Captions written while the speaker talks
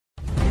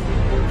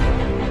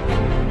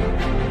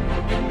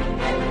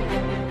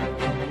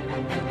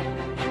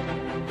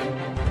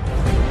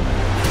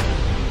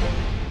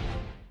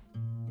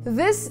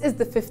This is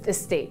The Fifth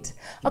Estate,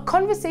 a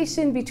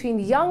conversation between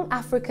young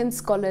African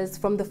scholars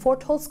from the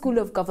Fort Hall School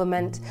of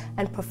Government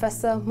and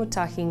Professor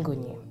Mutahi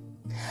Ngunyi.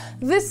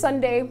 This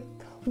Sunday,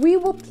 we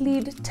will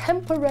plead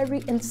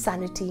temporary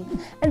insanity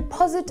and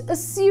posit a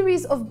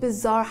series of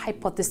bizarre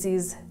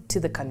hypotheses to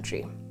the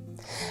country.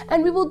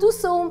 And we will do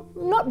so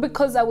not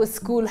because our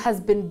school has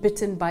been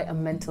bitten by a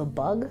mental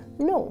bug,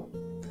 no.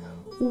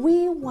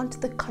 We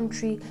want the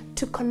country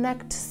to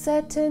connect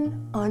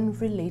certain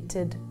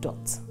unrelated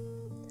dots.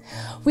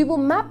 We will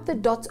map the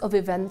dots of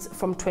events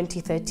from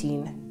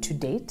 2013 to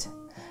date.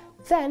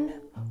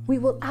 Then we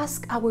will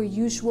ask our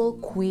usual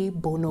cui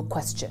bono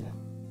question.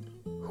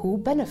 Who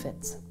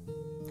benefits?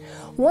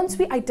 Once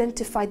we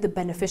identify the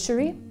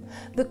beneficiary,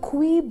 the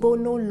cui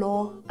bono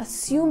law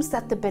assumes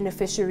that the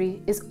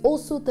beneficiary is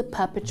also the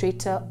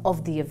perpetrator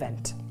of the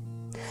event.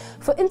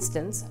 For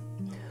instance,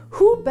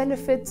 who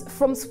benefits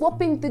from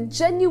swapping the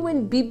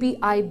genuine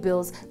BBI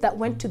bills that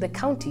went to the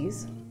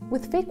counties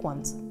with fake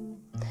ones?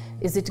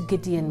 Is it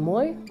Gideon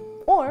Moy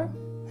or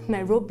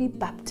Nairobi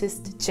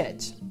Baptist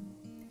Church?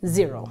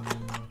 Zero.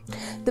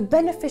 The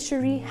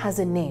beneficiary has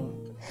a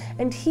name,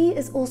 and he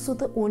is also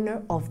the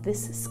owner of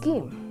this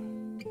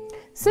scheme.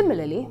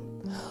 Similarly,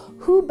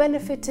 who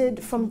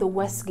benefited from the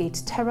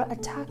Westgate terror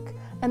attack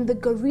and the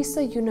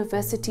Garissa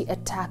University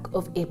attack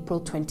of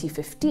April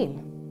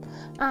 2015?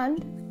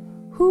 And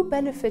who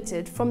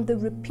benefited from the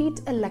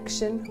repeat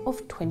election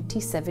of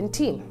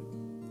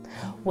 2017?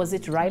 Was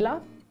it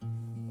Raila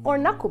or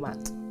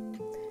Nakumat?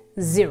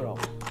 Zero.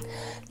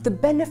 The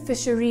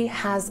beneficiary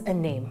has a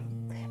name,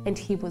 and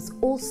he was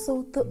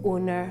also the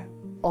owner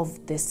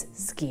of this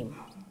scheme.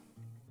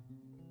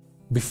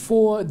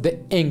 Before the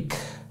ink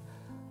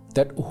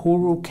that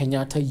Uhuru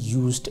Kenyatta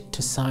used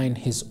to sign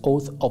his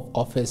oath of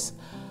office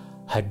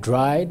had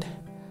dried,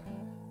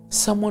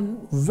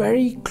 someone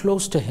very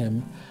close to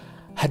him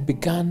had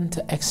begun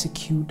to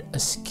execute a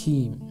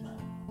scheme.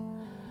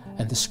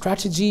 And the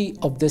strategy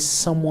of this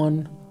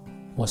someone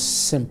was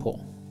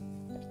simple.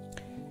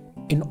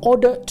 In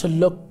order to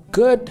look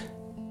good,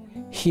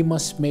 he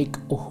must make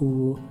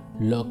Uhuru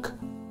look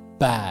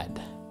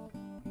bad.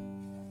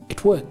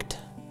 It worked.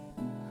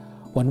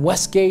 When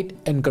Westgate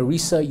and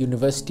Garissa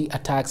University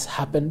attacks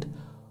happened,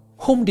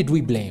 whom did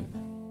we blame?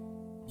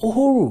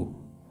 Uhuru.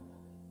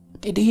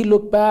 Did he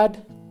look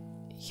bad?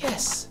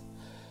 Yes.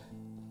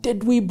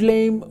 Did we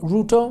blame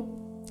Ruto?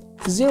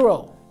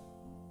 Zero.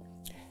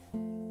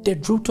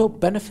 Did Ruto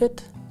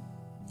benefit?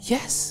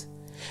 Yes.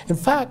 In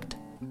fact,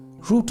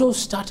 Ruto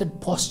started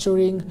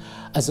posturing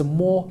as a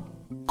more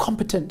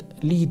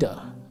competent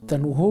leader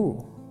than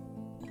Uhuru.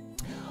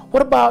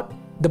 What about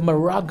the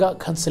Maraga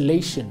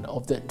cancellation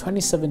of the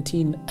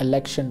 2017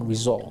 election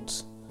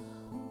results?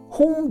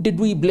 Whom did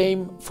we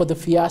blame for the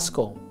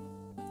fiasco?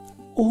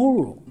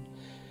 Uhuru.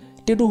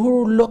 Did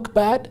Uhuru look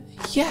bad?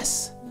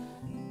 Yes.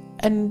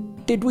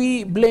 And did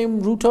we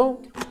blame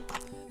Ruto?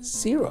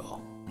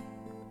 Zero.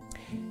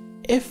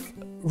 If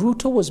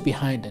Ruto was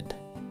behind it,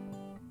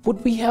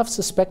 would we have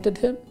suspected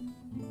him?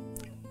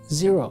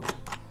 Zero.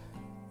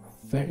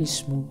 Very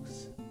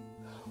smooth.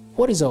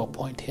 What is our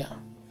point here?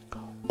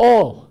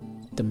 All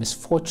the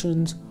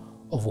misfortunes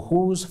of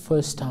Uhuru's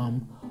first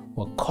term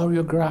were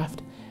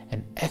choreographed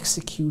and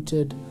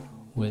executed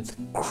with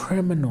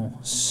criminal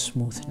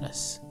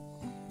smoothness.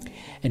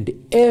 And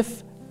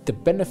if the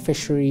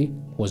beneficiary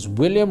was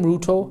William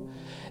Ruto,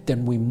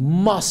 then we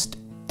must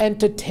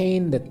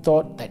entertain the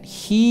thought that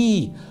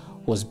he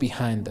was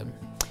behind them.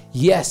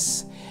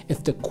 Yes,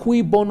 if the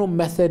cui bono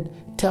method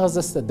tells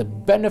us that the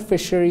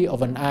beneficiary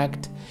of an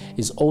act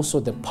is also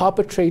the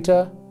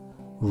perpetrator,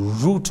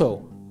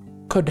 Ruto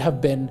could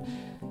have been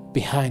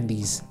behind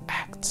these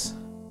acts.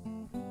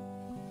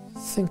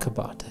 Think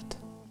about it.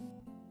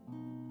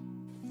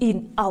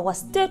 In our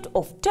state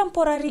of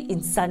temporary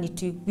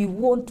insanity, we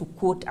want to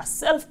quote a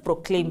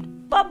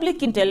self-proclaimed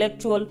public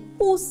intellectual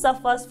who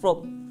suffers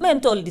from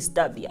mental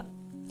disturbia.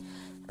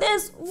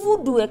 This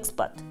voodoo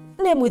expert,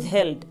 name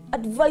withheld,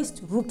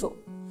 advised Ruto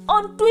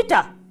on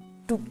Twitter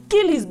to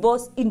kill his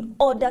boss in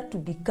order to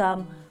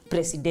become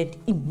president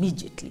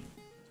immediately.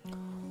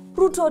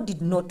 Ruto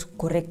did not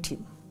correct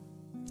him.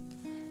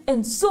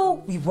 And so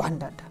we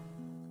wondered,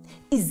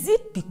 is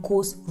it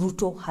because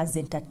Ruto has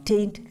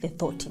entertained the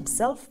thought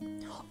himself,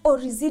 or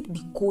is it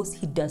because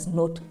he does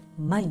not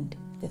mind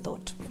the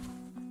thought?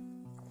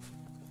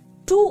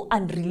 Two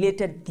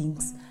unrelated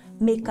things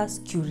make us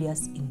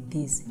curious in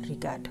this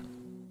regard.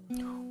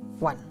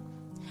 One,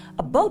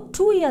 about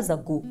 2 years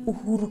ago,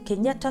 Uhuru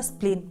Kenyatta's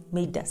plane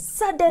made a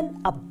sudden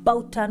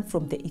about turn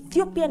from the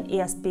Ethiopian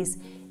airspace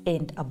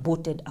and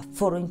aborted a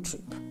foreign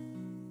trip.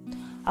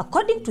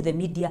 According to the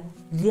media,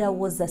 there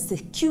was a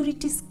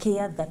security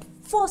scare that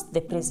forced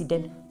the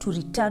president to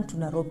return to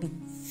Nairobi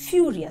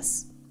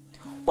furious.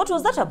 What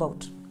was that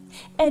about?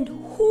 And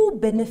who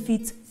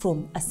benefits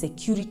from a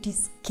security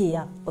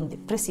scare on the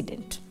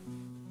president?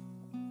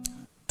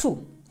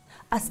 2.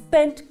 A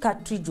spent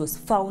cartridge was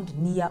found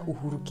near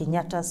Uhuru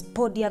Kenyatta's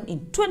podium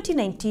in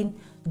 2019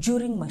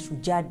 during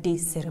Mashujaa Day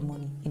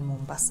ceremony in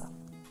Mombasa.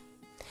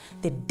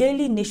 The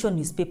Daily Nation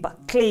newspaper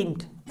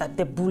claimed that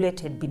the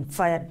bullet had been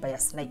fired by a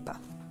sniper.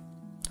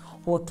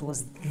 What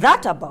was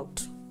that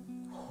about?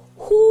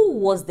 Who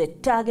was the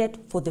target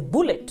for the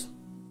bullet?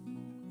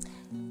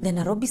 The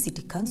Nairobi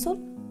City Council?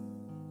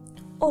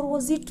 Or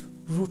was it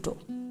Ruto?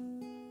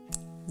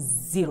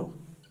 0.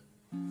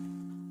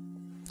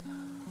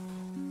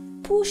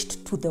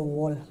 Pushed to the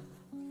wall,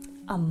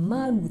 a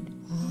man with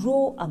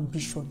raw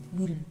ambition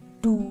will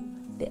do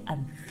the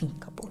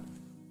unthinkable.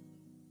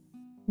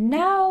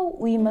 Now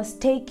we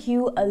must take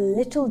you a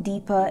little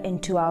deeper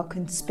into our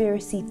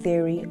conspiracy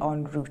theory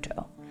on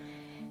Ruto.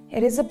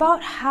 It is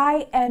about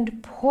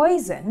high-end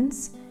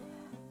poisons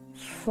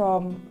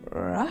from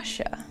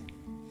Russia.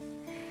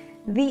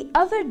 The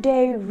other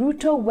day,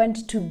 Ruto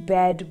went to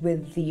bed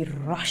with the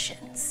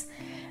Russians,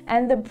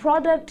 and the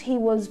product he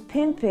was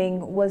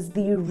pimping was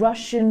the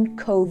Russian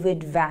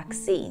COVID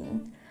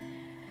vaccine.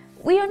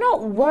 We are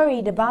not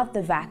worried about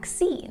the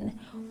vaccine.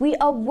 We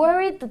are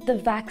worried that the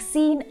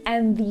vaccine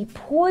and the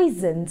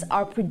poisons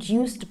are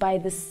produced by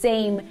the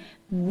same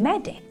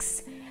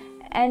medics.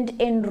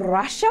 And in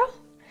Russia,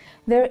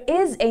 there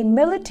is a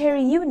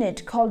military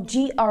unit called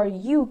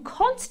GRU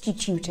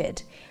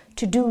constituted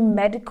to do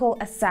medical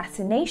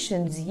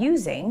assassinations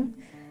using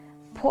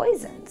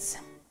poisons.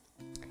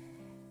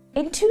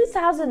 In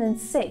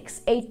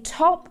 2006, a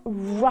top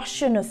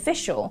Russian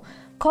official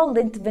called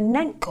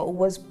Litvinenko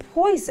was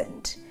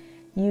poisoned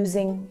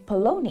using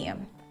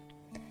polonium.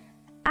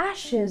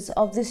 Ashes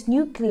of this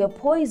nuclear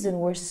poison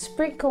were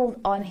sprinkled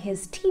on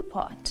his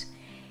teapot.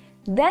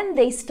 Then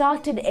they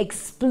started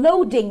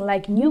exploding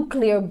like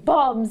nuclear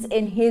bombs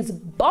in his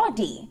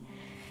body.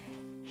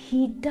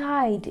 He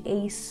died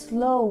a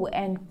slow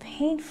and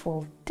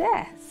painful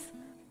death.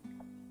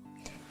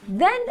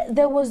 Then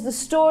there was the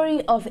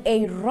story of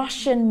a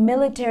Russian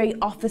military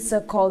officer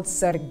called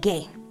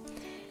Sergei.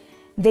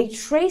 They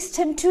traced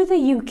him to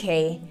the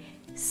UK,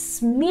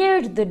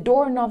 smeared the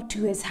doorknob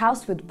to his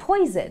house with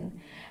poison,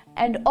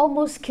 and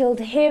almost killed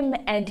him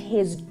and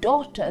his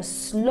daughter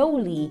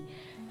slowly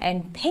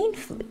and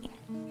painfully.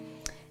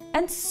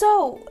 And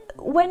so,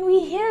 when we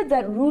hear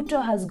that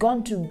Ruto has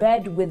gone to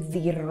bed with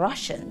the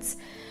Russians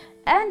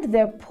and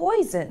their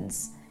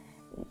poisons,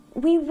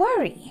 we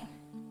worry.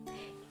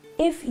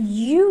 If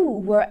you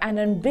were an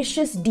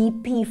ambitious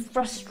DP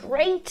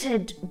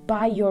frustrated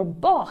by your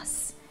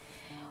boss,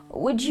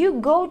 would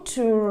you go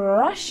to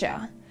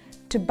Russia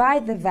to buy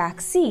the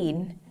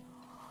vaccine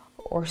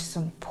or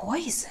some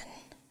poison?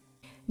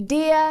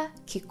 Dear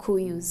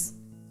Kikuyus,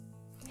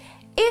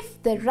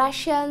 if the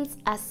Russians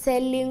are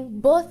selling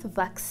both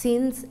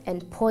vaccines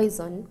and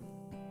poison,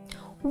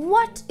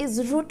 what is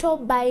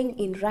Ruto buying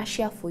in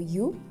Russia for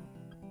you?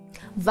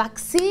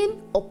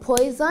 Vaccine or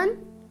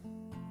poison?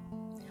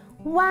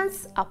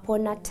 Once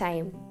upon a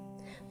time,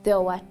 there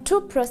were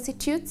 2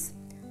 prostitutes,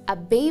 a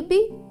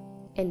baby,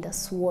 and a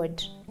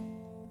sword.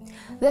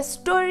 The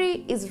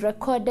story is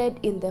recorded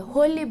in the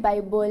Holy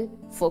Bible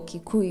for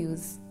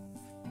Kikuyus.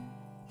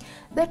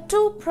 The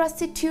 2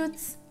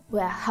 prostitutes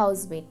were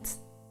housemates,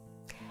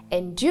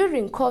 and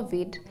during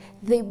COVID,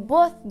 they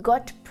both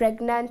got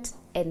pregnant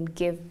and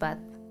gave birth.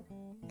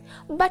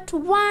 But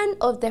one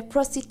of the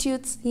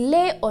prostitutes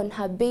lay on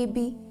her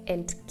baby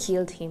and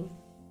killed him.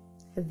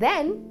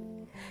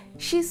 Then,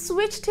 she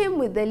switched him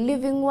with the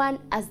living one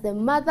as the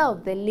mother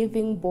of the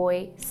living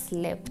boy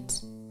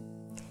slept.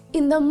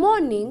 In the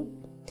morning,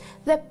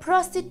 the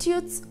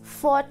prostitutes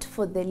fought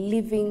for the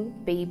living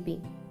baby.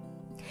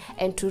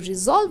 And to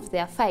resolve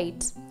their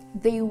fight,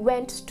 they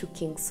went to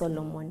King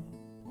Solomon.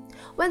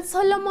 When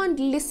Solomon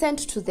listened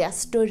to their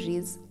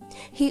stories,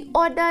 he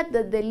ordered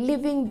that the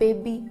living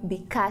baby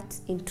be cut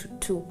into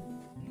 2.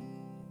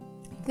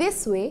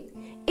 This way,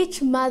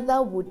 each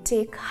mother would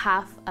take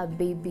half a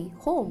baby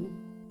home.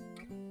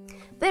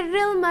 The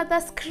real mother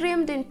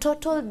screamed in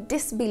total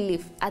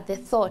disbelief at the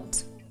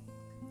thought.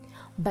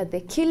 But the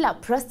killer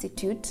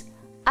prostitute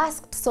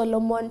asked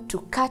Solomon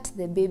to cut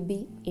the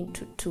baby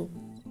into 2.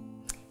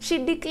 She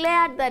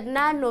declared that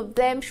none of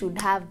them should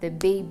have the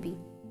baby.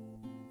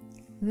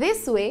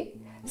 This way,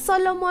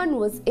 Solomon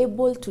was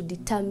able to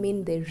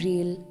determine the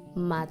real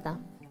mother.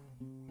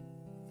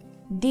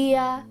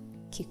 Dear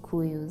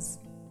Kikuyus,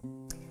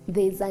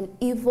 there is an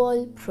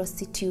evil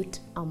prostitute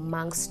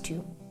amongst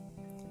you,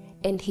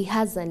 and he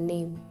has a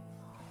name.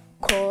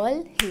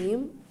 Call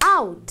him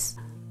out.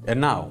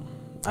 And now,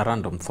 a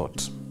random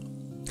thought.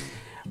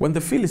 When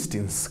the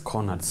Philistines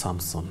cornered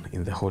Samson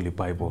in the Holy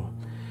Bible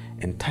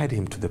and tied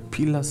him to the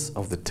pillars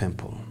of the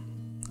temple,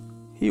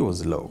 he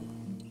was low.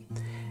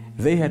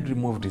 They had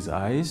removed his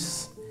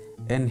eyes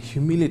and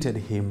humiliated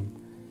him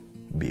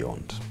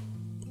beyond.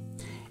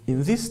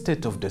 In this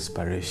state of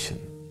desperation,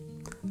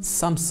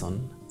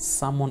 Samson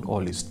summoned all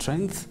his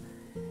strength,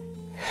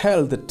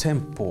 held the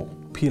temple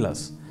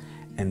pillars,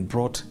 and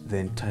brought the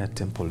entire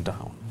temple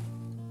down.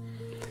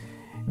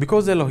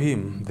 Because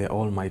Elohim, the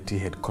Almighty,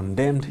 had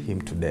condemned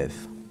him to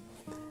death,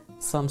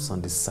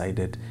 Samson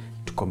decided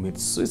to commit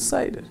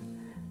suicide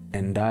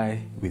and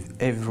die with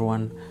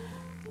everyone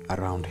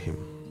around him.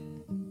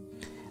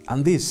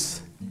 And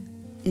this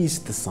is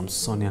the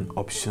Samsonian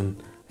option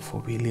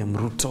for William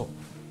Ruto.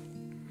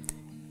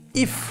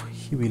 if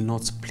he will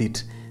not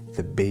split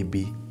the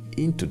baby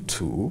into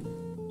two,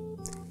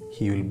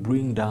 he will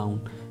bring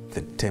down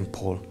the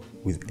temple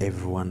with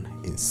everyone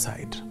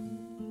inside.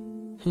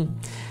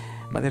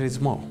 But there is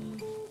more.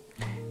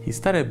 He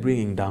started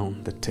bringing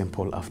down the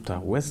temple after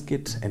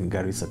Westgate and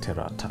Garissa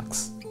terror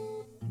attacks.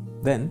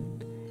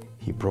 Then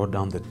he brought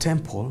down the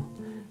temple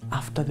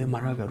after the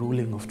Maraga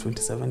ruling of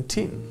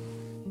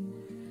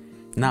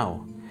 2017.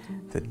 Now,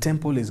 the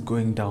temple is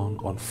going down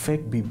on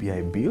fake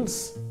BBI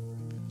bills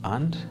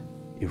and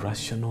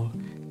irrational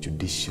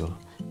judicial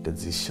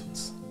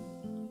decisions.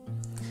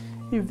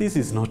 If this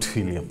is not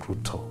William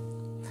Ruto,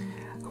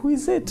 who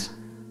is it?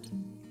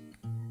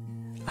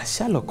 As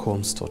Sherlock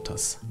Holmes taught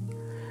us,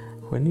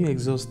 when you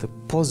exhaust the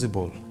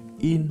possible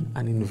in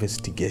an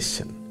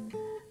investigation,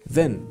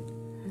 then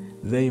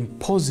the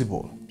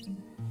impossible,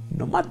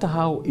 no matter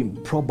how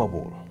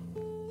improbable,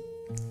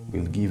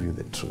 will give you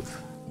the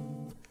truth.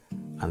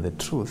 And the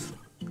truth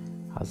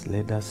has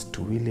led us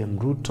to William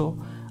Ruto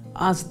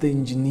as the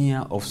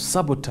engineer of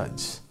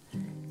sabotage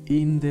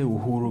in the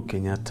Uhuru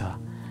Kenyatta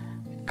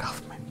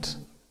government.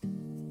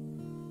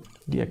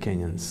 Dear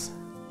Kenyans,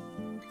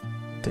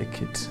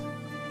 take it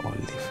or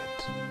leave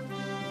it.